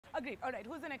Agreed. All right,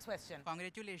 who's the next question?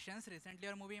 Congratulations. Recently,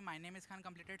 your movie My Name is Khan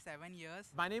completed 7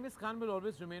 years. My Name is Khan will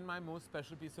always remain my most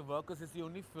special piece of work because it's the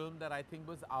only film that I think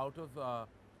was out of a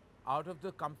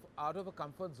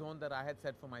comfort zone that I had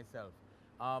set for myself.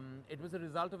 It was a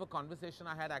result of a conversation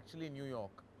I had actually in New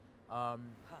York.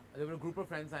 There were a group of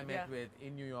friends I met with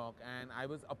in New York, and I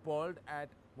was appalled at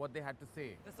what they had to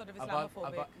say. The sort of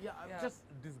Islamophobic. Just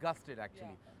disgusted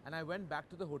actually. And I went back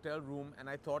to the hotel room and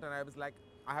I thought, and I was like,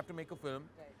 I have to make a film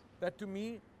that to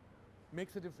me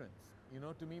makes a difference. You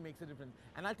know, to me makes a difference.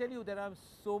 And I'll tell you, there are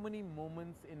so many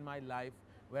moments in my life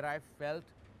where I felt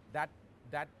that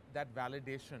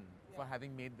validation for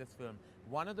having made this film.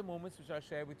 One of the moments which I'll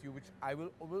share with you, which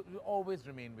will always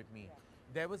remain with me.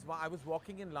 I was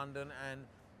walking in London and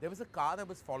there was a car that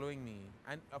was following me,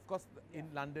 and of course in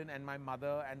London, and my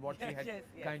mother and what she had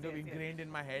kind of ingrained in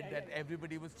my head that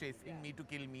everybody was chasing me to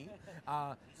kill me.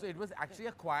 So it was actually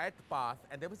a quiet path,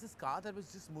 and there was this car that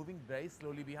was just moving very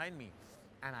slowly behind me.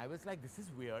 And I was like, this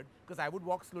is weird, because I would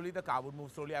walk slowly, the car would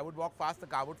move slowly. I would walk fast, the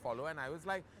car would follow. And I was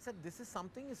like, I said, this is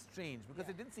something strange, because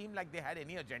it didn't seem like they had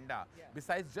any agenda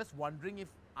besides just wondering if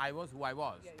I was who I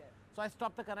was. So I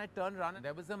stopped the car and I turned around, and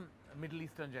there was a Middle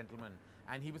Eastern gentleman,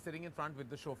 and he was sitting in front with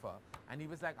the chauffeur, and he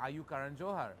was like, are you Karan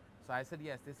Johar? So I said,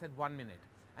 yes. They said, 1 minute.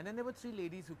 And then there were 3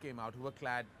 ladies who came out who were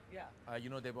clad, you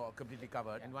know, they were completely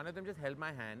covered. And one of them just held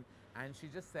my hand and she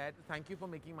just said, thank you for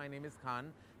making My Name is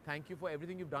Khan. Thank you for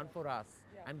everything you've done for us.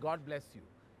 And God bless you.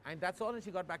 And that's all. And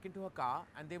she got back into her car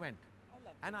and they went.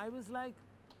 And I was like,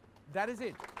 that is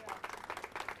it.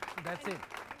 That's it.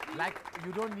 Like,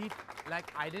 you don't need,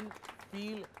 like, I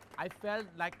felt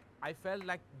like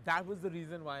that was the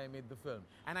reason why I made the film.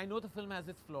 And I know the film has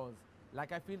its flaws.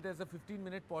 Like, I feel there's a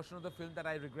 15-minute portion of the film that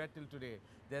I regret till today.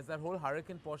 There's that whole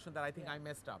hurricane portion that I think I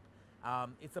messed up.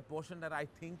 It's a portion that I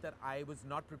think that I was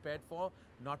not prepared for,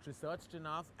 not researched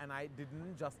enough, and I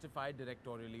didn't justify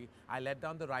directorially. I let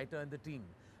down the writer and the team.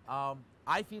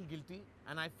 I feel guilty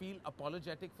and I feel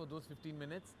apologetic for those 15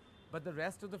 minutes, but the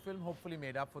rest of the film hopefully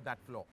made up for that flaw.